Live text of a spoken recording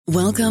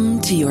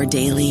Welcome to your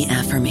daily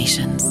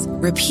affirmations.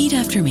 Repeat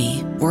after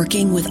me.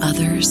 Working with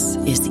others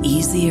is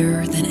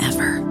easier than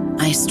ever.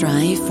 I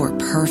strive for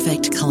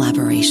perfect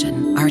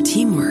collaboration. Our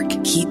teamwork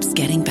keeps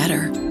getting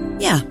better.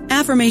 Yeah,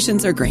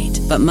 affirmations are great,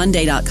 but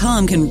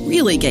Monday.com can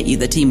really get you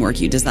the teamwork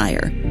you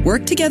desire.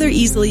 Work together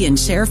easily and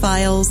share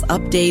files,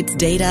 updates,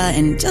 data,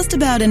 and just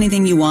about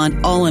anything you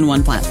want all in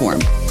one platform.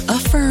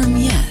 Affirm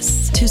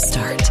yes to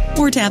start,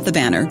 or tap the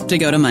banner to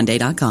go to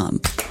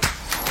Monday.com.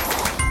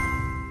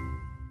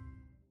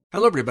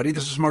 Hello, everybody.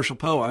 This is Marshall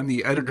Poe. I'm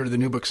the editor of the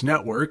New Books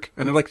Network,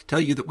 and I'd like to tell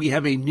you that we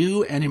have a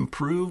new and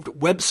improved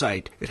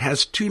website. It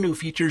has 2 new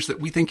features that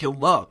we think you'll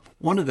love.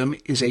 One of them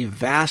is a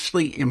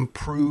vastly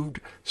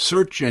improved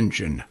search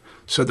engine,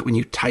 so that when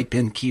you type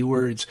in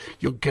keywords,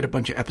 you'll get a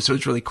bunch of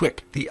episodes really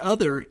quick. The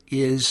other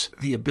is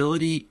the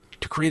ability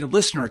to create a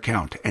listener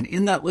account, and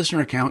in that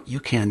listener account,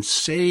 you can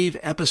save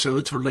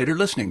episodes for later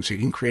listening, so you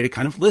can create a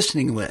kind of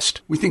listening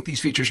list. We think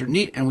these features are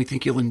neat, and we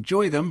think you'll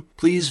enjoy them.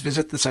 Please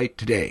visit the site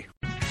today.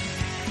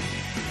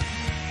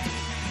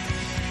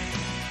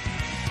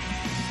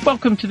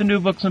 Welcome to the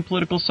New Books in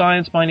Political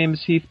Science. My name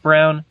is Heath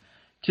Brown.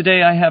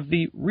 Today I have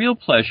the real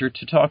pleasure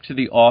to talk to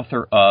the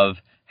author of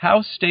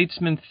How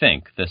Statesmen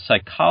Think, The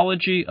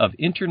Psychology of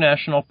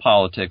International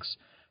Politics,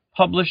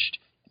 published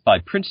by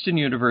Princeton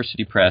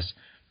University Press.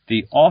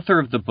 The author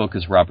of the book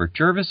is Robert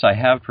Jervis. I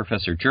have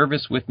Professor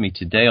Jervis with me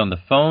today on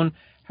the phone.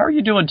 How are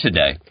you doing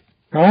today?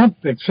 Well,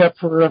 except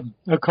for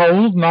a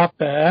cold, not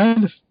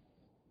bad.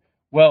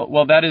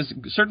 Well, that is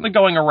certainly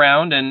going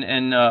around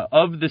and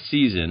of the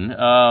season.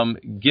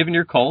 Given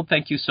your cold,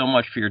 thank you so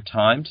much for your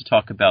time to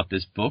talk about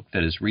this book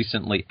that is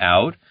recently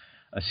out,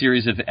 a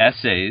series of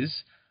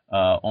essays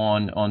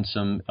on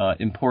some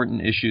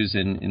important issues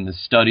in the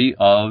study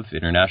of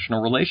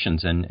international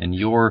relations and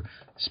your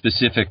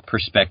specific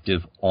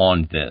perspective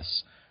on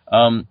this.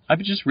 I'm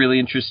just really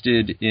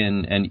interested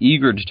in and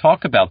eager to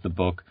talk about the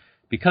book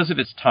because of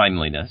its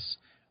timeliness.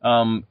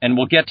 And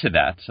we'll get to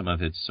that, some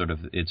of its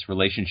its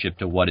relationship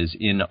to what is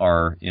in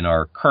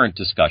our current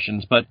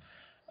discussions. But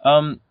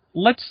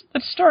let's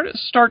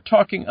start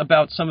talking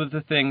about some of the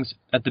things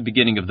at the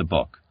beginning of the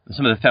book,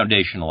 some of the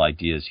foundational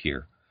ideas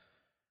here.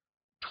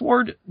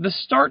 Toward the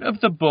start of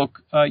the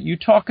book, you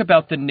talk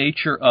about the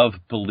nature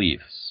of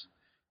beliefs,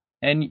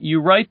 and you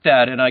write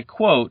that, and I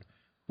quote,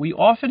 "We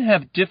often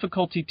have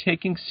difficulty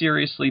taking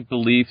seriously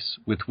beliefs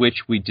with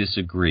which we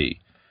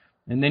disagree."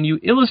 And then you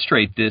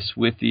illustrate this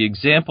with the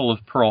example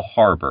of Pearl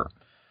Harbor.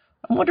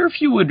 I wonder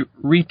if you would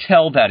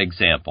retell that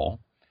example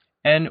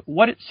and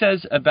what it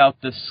says about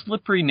the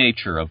slippery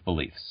nature of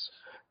beliefs.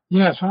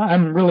 Yes,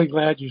 I'm really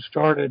glad you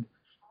started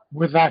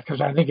with that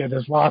because I think it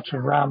has lots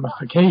of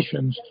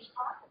ramifications.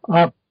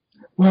 Well,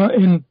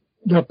 in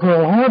the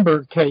Pearl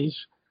Harbor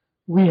case,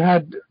 we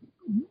had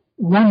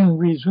one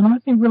reason, I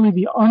think really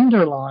the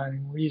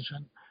underlying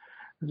reason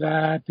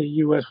that the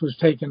U.S. was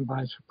taken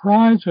by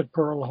surprise at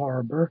Pearl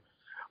Harbor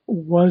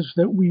was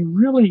that we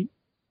really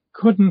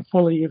couldn't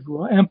fully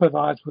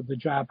empathize with the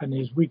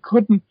Japanese. We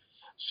couldn't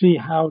see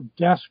how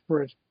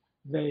desperate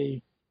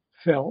they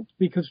felt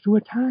because to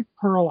attack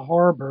Pearl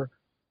Harbor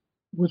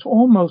was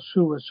almost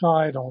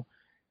suicidal.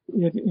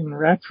 In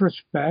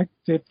retrospect,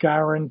 it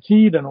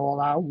guaranteed an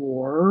all-out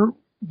war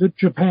that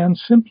Japan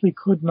simply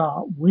could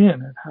not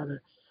win. It had a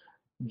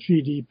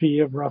GDP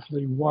of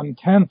roughly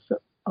 1/10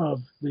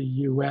 of the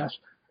U.S.,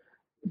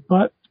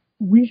 but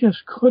we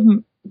just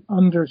couldn't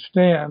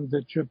understand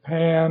that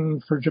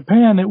for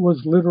Japan, it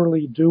was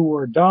literally do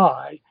or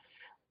die,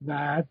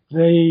 that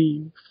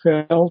they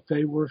felt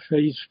they were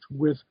faced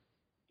with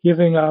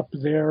giving up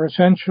their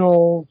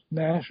essential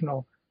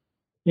national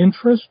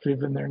interest,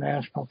 even their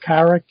national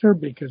character,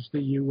 because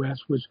the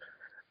U.S. was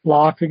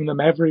blocking them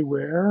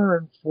everywhere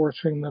and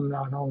forcing them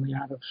not only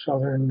out of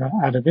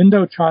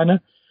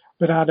Indochina,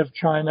 but out of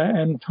China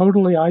and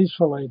totally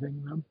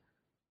isolating them.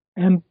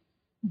 And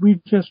we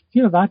just,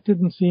 that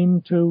didn't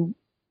seem to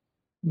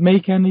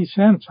make any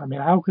sense. I mean,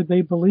 how could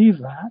they believe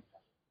that?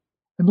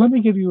 And let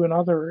me give you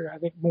another, I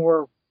think,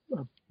 more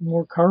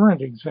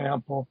current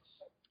example.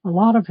 A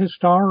lot of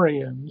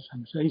historians,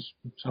 and say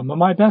some of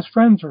my best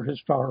friends are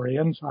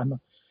historians. I'm a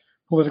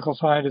political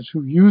scientist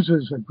who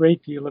uses a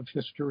great deal of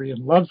history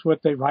and loves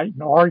what they write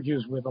and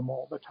argues with them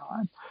all the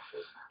time.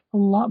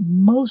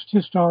 Most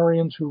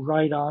historians who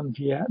write on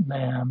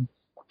Vietnam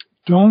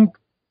don't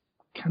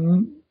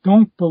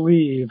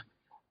believe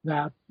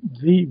that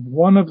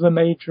one of the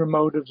major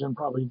motives, and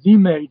probably the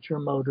major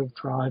motive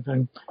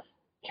driving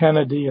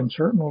Kennedy and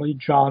certainly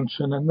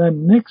Johnson and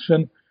then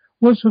Nixon,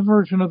 was a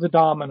version of the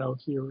domino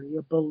theory,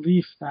 a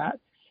belief that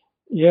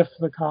if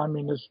the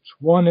communists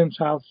won in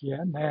South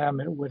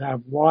Vietnam, it would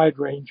have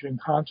wide-ranging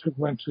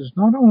consequences,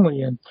 not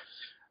only in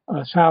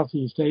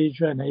Southeast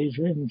Asia and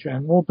Asia in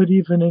general, but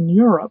even in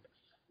Europe.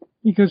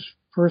 Because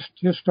first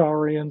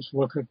historians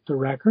look at the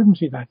record and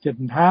see that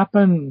didn't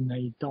happen,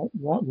 they don't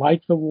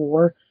like the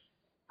war.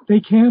 They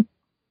can't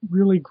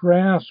really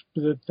grasp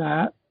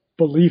that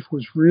belief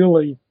was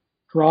really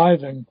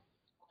driving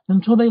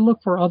until they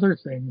look for other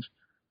things.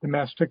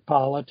 Domestic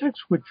politics,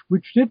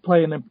 which did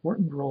play an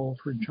important role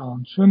for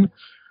Johnson,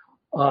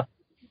 Uh,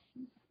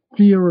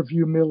 fear of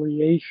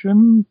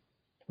humiliation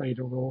played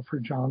a role for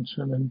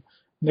Johnson and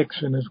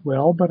Nixon as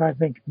well, but I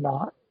think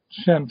not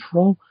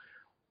central.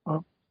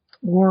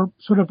 Or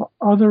sort of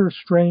other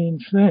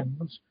strange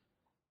things.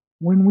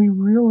 When we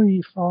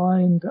really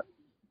find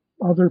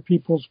other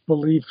people's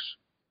beliefs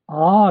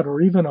odd or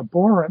even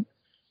abhorrent,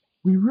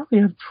 we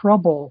really have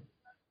trouble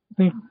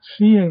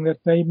seeing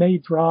that they may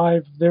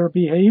drive their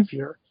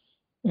behavior.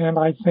 And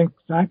I think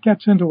that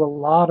gets into a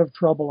lot of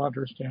trouble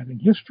understanding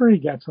history,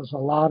 gets us a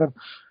lot of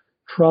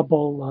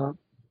trouble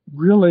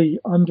really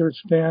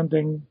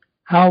understanding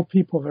how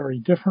people very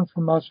different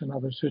from us in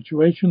other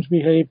situations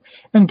behave,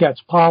 and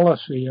gets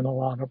policy in a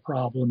lot of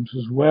problems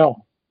as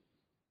well.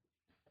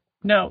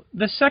 Now,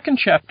 the second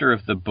chapter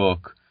of the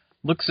book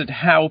looks at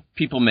how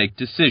people make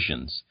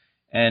decisions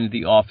and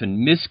the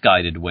often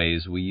misguided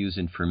ways we use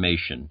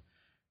information.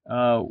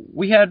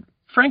 We had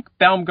Frank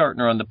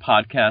Baumgartner on the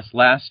podcast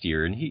last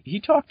year, and he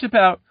talked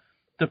about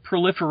the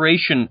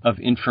proliferation of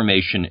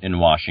information in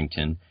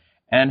Washington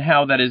and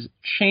how that has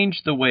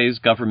changed the ways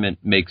government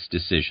makes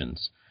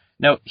decisions.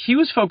 Now, he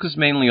was focused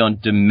mainly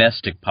on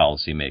domestic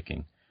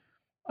policymaking.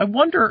 I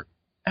wonder,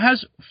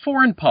 has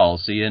foreign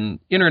policy and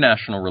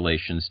international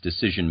relations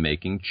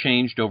decision-making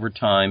changed over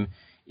time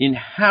in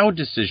how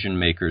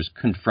decision-makers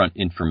confront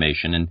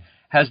information? And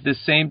has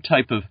this same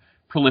type of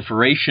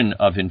proliferation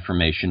of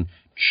information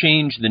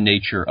changed the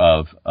nature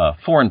of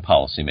foreign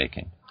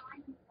policymaking?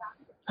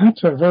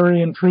 That's a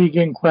very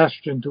intriguing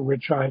question to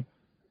which I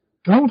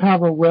don't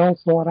have a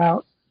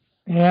well-thought-out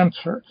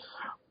answer.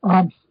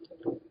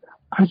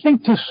 I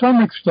think to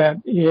some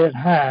extent it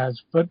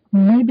has, but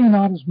maybe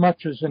not as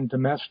much as in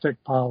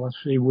domestic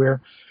policy,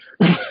 where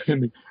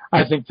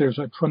I think there's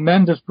a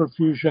tremendous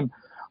profusion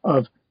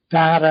of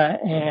data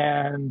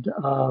and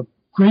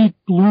great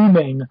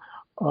blooming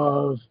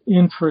of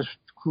interest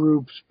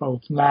groups,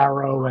 both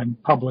narrow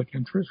and public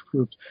interest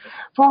groups.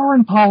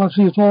 Foreign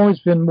policy has always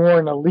been more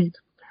an elite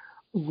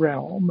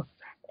realm,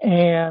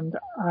 and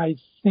I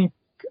think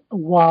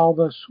while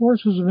the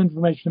sources of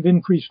information have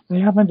increased,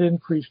 they haven't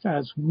increased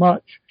as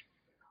much.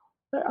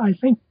 I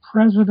think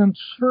presidents,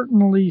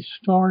 certainly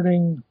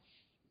starting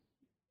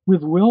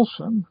with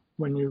Wilson,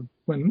 when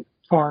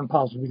foreign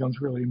policy becomes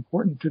really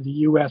important to the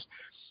U.S.,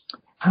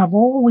 have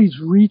always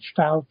reached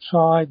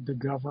outside the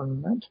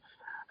government,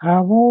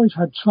 have always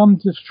had some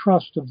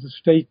distrust of the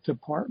State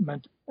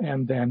Department,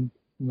 and then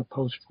in the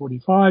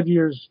post-45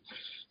 years,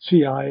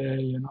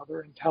 CIA and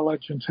other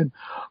intelligence, and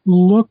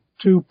looked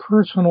to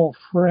personal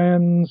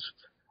friends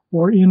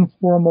or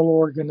informal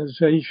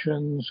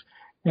organizations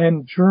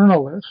and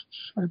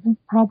journalists, I think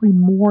probably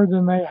more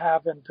than they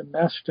have in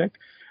domestic,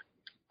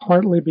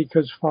 partly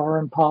because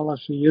foreign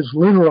policy is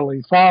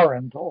literally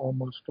foreign to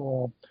almost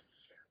all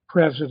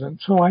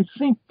presidents. So I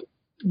think,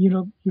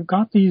 you've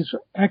got these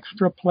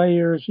extra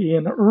players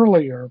in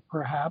earlier,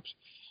 perhaps,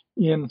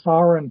 in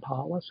foreign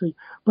policy,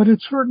 but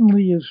it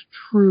certainly is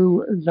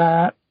true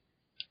that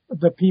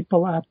the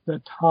people at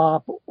the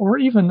top, or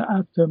even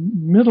at the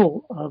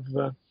middle of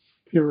the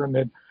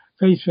pyramid,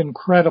 face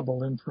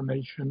incredible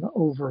information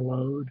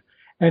overload.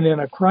 And in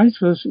a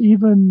crisis,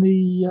 even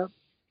the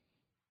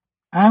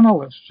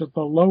analysts at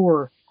the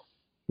lower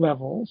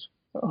levels,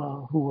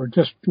 who are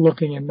just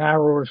looking in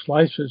narrower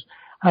slices,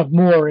 have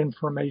more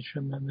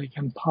information than they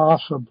can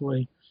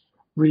possibly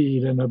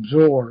read and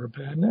absorb.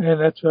 And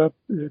it's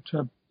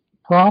a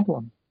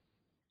problem.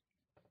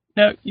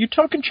 Now, you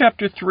talk in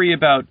Chapter 3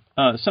 about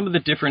some of the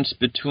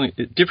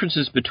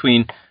differences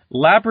between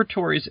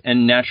laboratories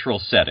and natural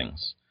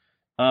settings.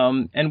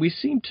 And we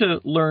seem to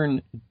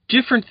learn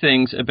different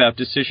things about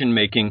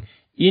decision-making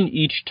in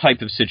each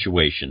type of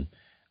situation.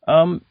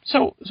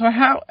 So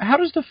how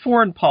does the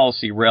foreign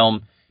policy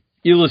realm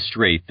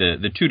illustrate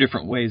the two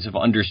different ways of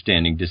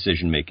understanding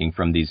decision-making,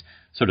 from these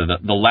sort of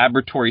the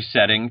laboratory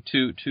setting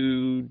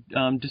to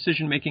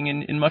decision-making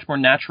in much more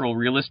natural,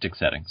 realistic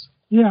settings?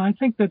 Yeah, I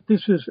think that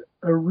this is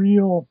a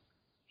real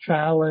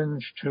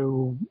challenge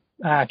to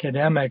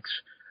academics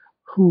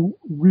who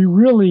we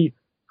really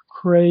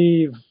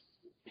crave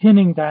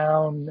pinning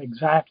down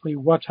exactly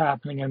what's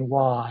happening and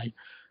why.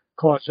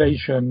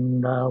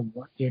 Causation,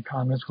 what the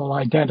economists call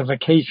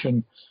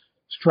identification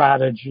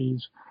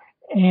strategies.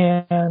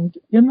 And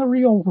in the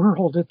real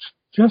world, it's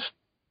just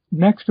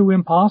next to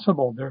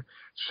impossible. There are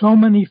so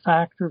many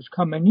factors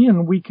coming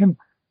in. We can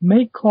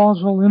make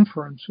causal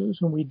inferences,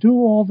 and we do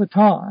all the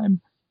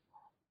time,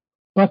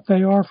 but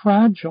they are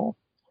fragile.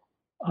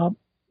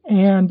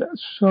 And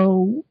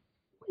so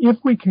if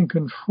we can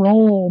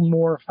control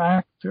more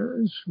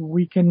factors,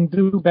 we can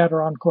do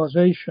better on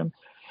causation.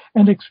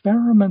 And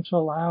experiments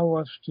allow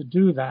us to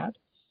do that.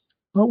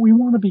 But we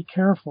want to be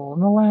careful. In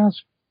the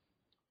last,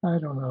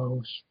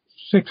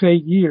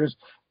 6-8 years,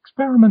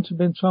 experiments have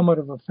been somewhat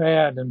of a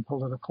fad in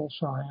political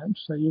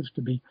science. They used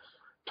to be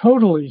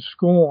totally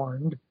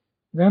scorned.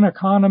 Then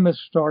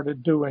economists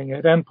started doing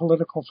it, and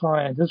political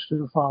scientists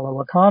who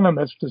follow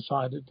economists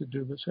decided to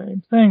do the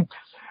same thing.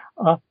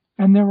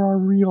 And there are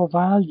real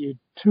value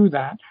to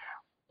that.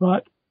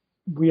 But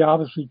we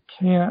obviously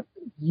can't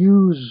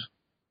use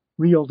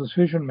real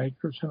decision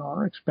makers in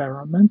our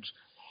experiments.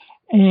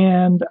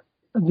 And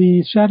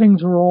the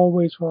settings are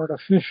always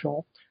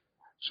artificial.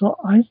 So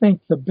I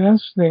think the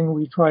best thing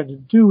we try to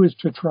do is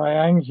to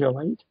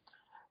triangulate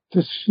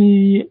to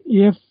see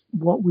if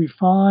what we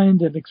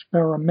find in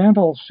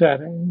experimental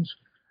settings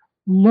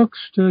looks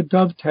to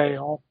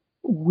dovetail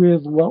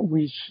with what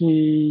we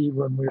see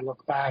when we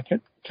look back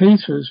at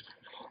cases,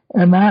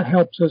 and that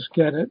helps us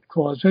get at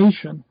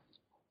causation.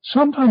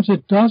 Sometimes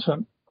it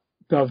doesn't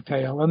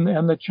dovetail,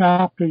 and the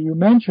chapter you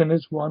mentioned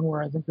is one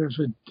where I think there's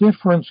a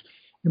difference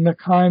in the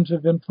kinds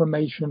of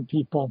information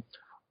people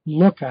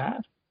look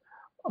at.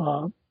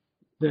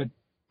 That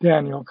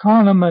Daniel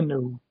Kahneman,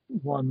 who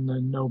won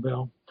the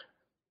Nobel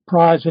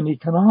Prize in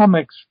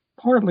Economics,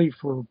 partly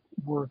for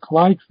work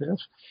like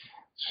this,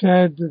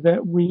 said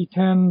that we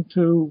tend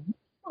to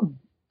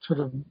sort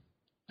of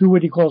do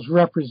what he calls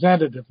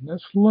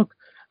representativeness, look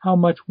how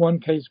much one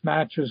case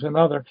matches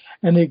another,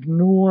 and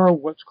ignore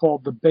what's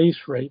called the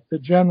base rate, the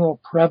general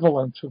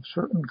prevalence of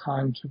certain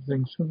kinds of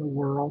things in the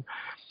world.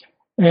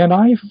 And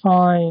I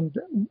find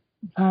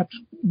that's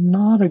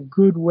not a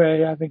good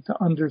way, I think,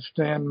 to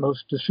understand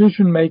most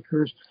decision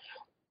makers,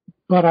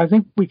 but I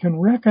think we can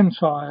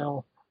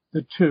reconcile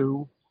the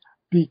two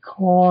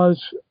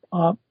because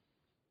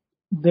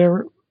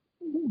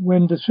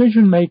when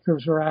decision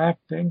makers are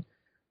acting,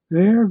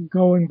 they're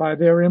going by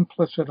their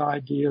implicit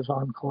ideas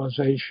on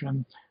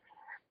causation,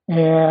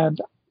 and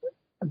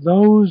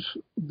those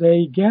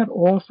they get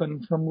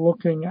often from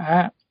looking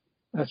at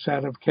a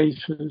set of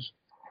cases,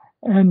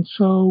 and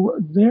so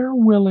they're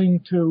willing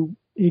to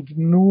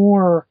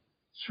ignore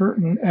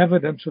certain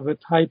evidence of a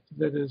type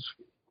that is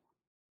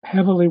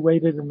heavily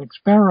weighted in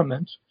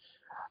experiments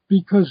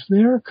because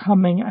they're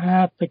coming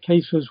at the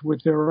cases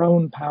with their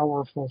own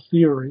powerful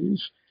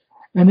theories.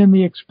 And in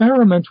the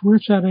experiments, we're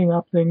setting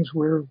up things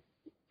where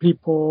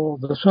people,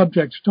 the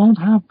subjects, don't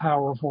have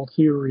powerful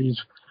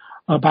theories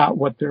about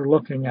what they're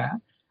looking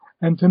at.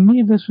 And to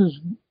me,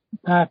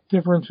 that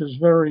difference is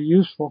very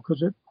useful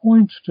because it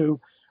points to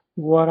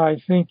what I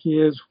think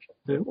is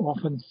the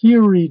often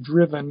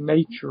theory-driven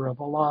nature of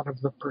a lot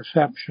of the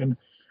perception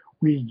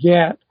we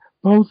get,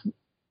 both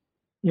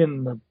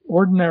in the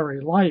ordinary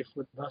life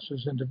with us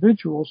as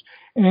individuals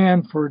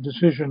and for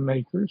decision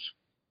makers.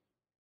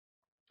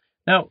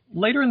 Now,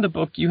 later in the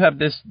book, you have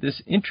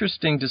this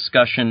interesting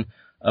discussion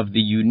of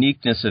the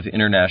uniqueness of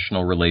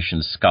international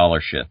relations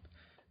scholarship.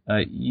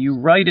 You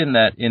write in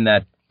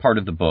that part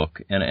of the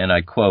book, and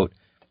I quote,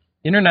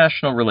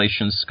 "International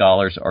relations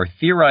scholars are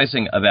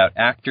theorizing about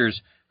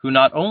actors who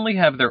not only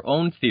have their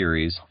own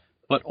theories,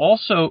 but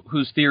also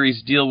whose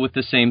theories deal with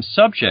the same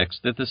subjects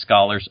that the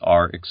scholars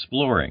are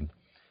exploring."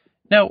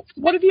 Now,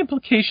 what are the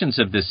implications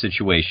of this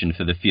situation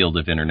for the field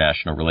of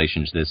international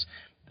relations,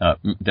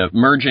 the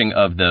merging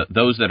of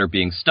those that are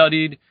being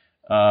studied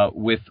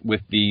with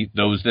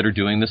those that are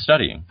doing the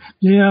studying?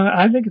 Yeah,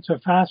 I think it's a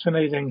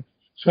fascinating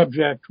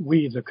subject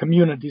the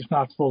community's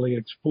not fully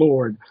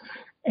explored.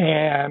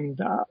 And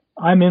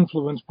I'm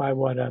influenced by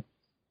what a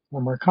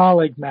former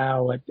colleague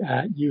now at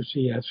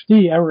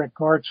UCSD, Eric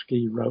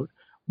Gartsky, wrote.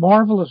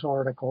 Marvelous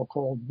article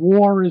called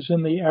 "War is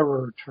in the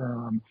Error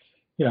Term."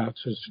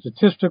 It's a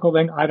statistical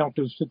thing. I don't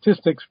do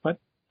statistics, but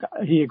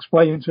he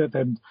explains it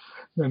in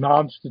a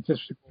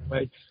non-statistical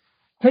way.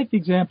 Take the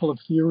example of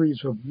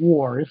theories of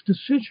war. If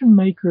decision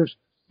makers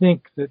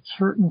think that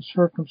certain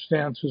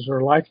circumstances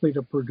are likely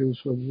to produce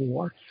a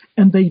war,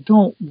 and they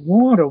don't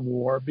want a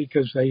war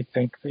because they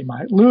think they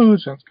might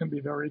lose and it's going to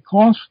be very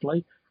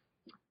costly,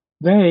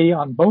 they,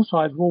 on both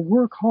sides, will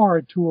work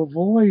hard to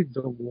avoid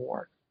the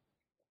war.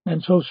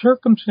 And so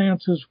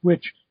circumstances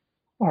which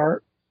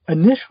our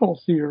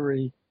initial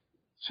theory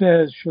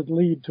says should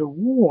lead to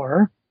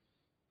war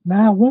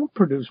now won't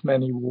produce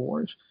many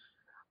wars.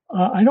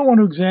 I don't want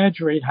to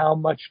exaggerate how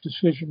much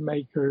decision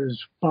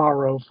makers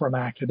borrow from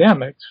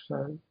academics.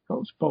 It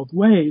goes both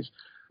ways.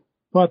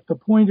 But the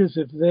point is,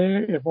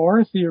 if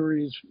our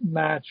theories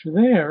match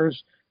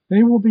theirs,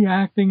 they will be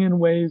acting in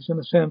ways, in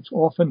a sense,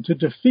 often to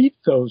defeat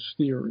those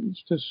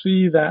theories, to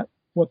see that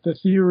what the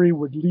theory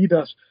would lead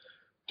us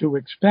to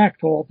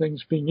expect, all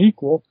things being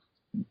equal,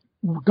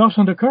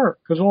 doesn't occur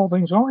because all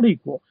things aren't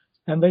equal,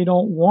 and they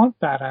don't want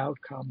that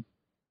outcome.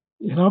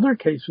 In other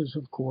cases,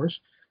 of course,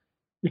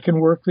 it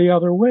can work the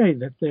other way,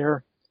 that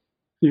their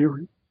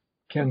theory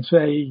can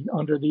say,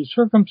 under these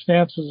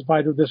circumstances, if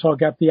I do this, I'll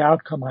get the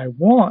outcome I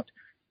want.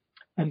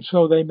 And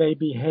so they may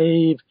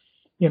behave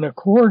in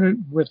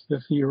accord with the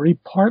theory,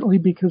 partly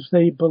because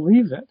they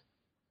believe it.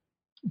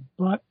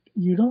 But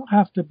you don't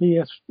have to be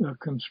a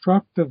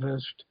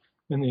constructivist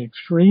in the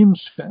extreme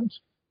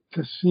sense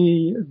to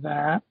see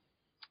that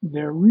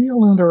there are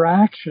real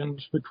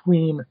interactions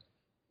between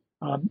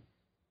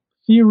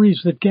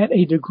theories that get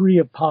a degree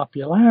of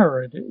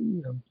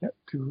popularity, get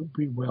to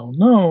be well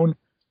known,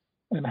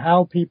 and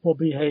how people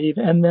behave,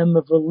 and then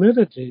the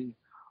validity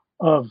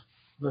of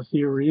the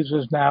theories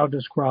is now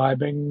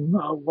describing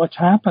what's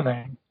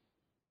happening.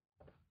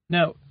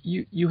 Now,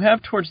 you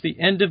have towards the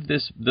end of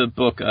the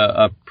book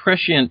a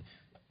prescient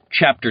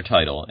chapter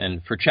title,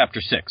 and for chapter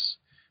 6,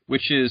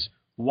 which is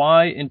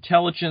Why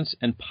Intelligence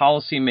and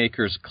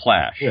Policymakers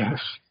Clash. Yes.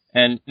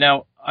 And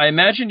now, I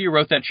imagine you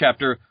wrote that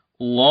chapter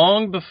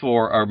long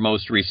before our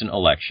most recent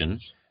election.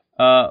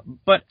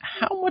 But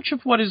how much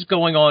of what is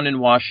going on in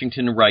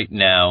Washington right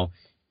now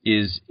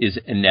is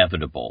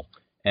inevitable?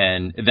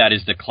 And that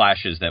is the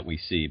clashes that we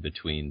see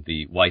between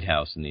the White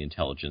House and the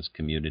intelligence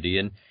community.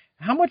 And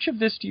how much of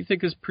this do you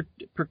think is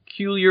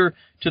peculiar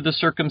to the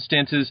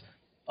circumstances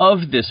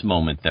of this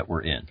moment that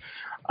we're in?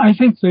 I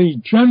think the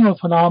general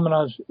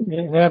phenomena is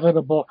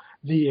inevitable.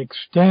 The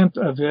extent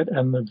of it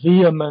and the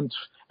vehemence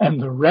and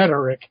the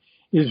rhetoric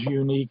is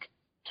unique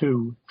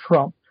to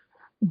Trump.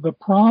 The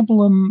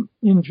problem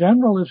in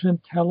general is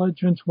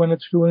intelligence, when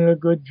it's doing a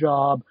good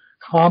job,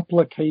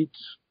 complicates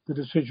the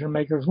decision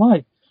maker's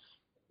life.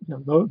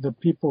 The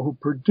people who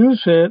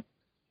produce it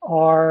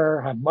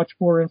have much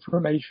more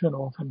information,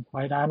 often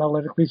quite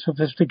analytically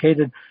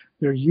sophisticated.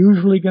 They're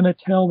usually going to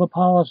tell the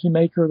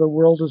policymaker the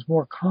world is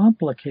more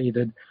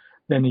complicated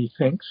than he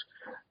thinks.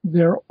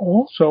 They're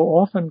also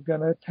often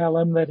going to tell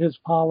him that his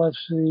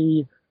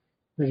policy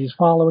that he's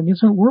following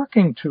isn't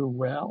working too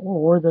well,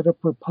 or that a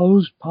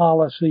proposed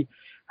policy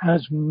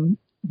has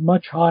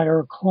much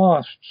higher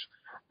costs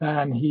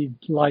than he'd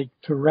like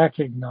to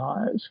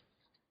recognize.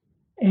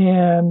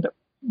 And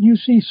you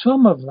see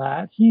some of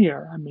that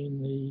here. I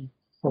mean,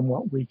 from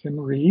what we can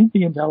read,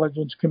 the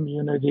intelligence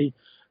community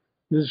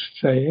is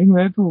saying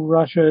that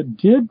Russia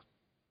did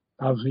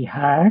obviously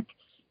hack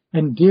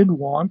and did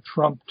want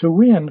Trump to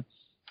win.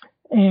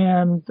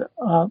 And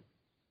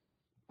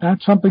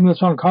that's something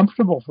that's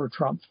uncomfortable for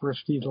Trump.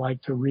 First, he'd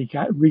like to reach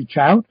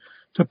out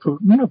to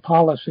Putin, a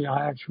policy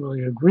I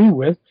actually agree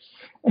with.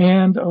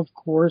 And, of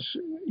course,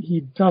 he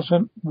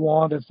doesn't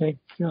want to think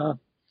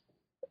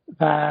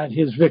that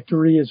his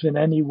victory is in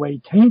any way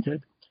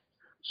tainted.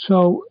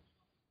 So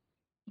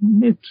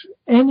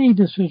any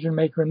decision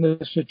maker in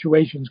this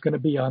situation is going to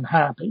be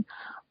unhappy.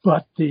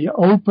 But the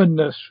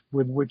openness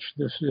with which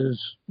this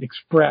is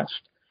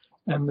expressed,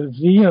 and the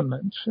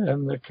vehemence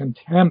and the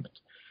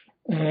contempt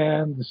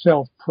and the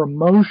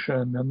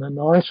self-promotion and the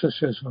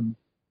narcissism,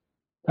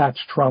 that's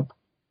Trump.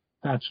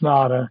 That's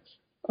not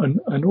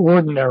an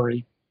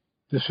ordinary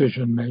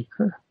decision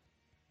maker.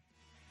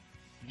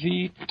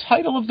 The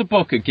title of the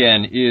book,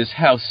 again, is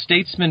How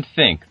Statesmen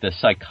Think, The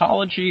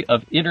Psychology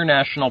of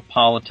International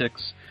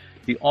Politics.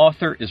 The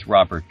author is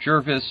Robert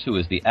Jervis, who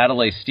is the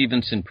Adlai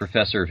Stevenson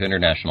Professor of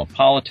International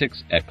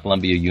Politics at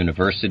Columbia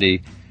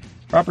University.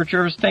 Robert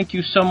Jervis, thank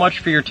you so much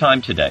for your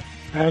time today.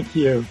 Thank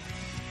you.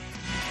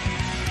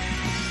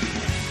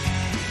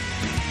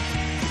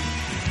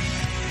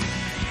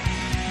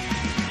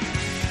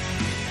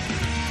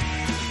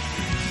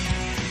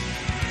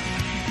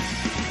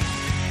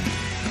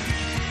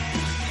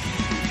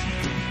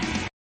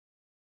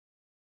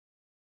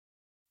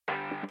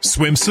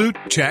 Swimsuit?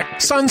 Check.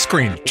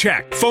 Sunscreen?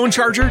 Check. Phone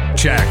charger?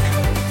 Check.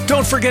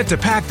 Don't forget to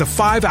pack the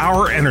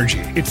 5-Hour Energy.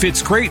 It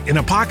fits great in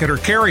a pocket or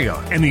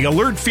carry-on, and the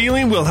alert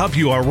feeling will help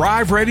you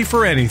arrive ready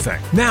for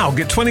anything. Now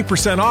get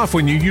 20% off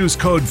when you use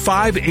code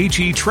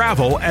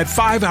 5HETRAVEL at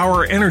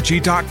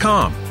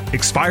 5hourenergy.com.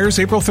 Expires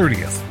April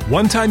 30th.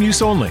 One-time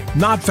use only.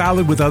 Not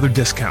valid with other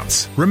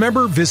discounts.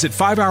 Remember, visit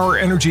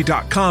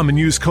 5hourenergy.com and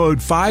use code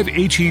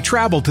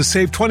 5HETRAVEL to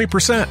save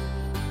 20%.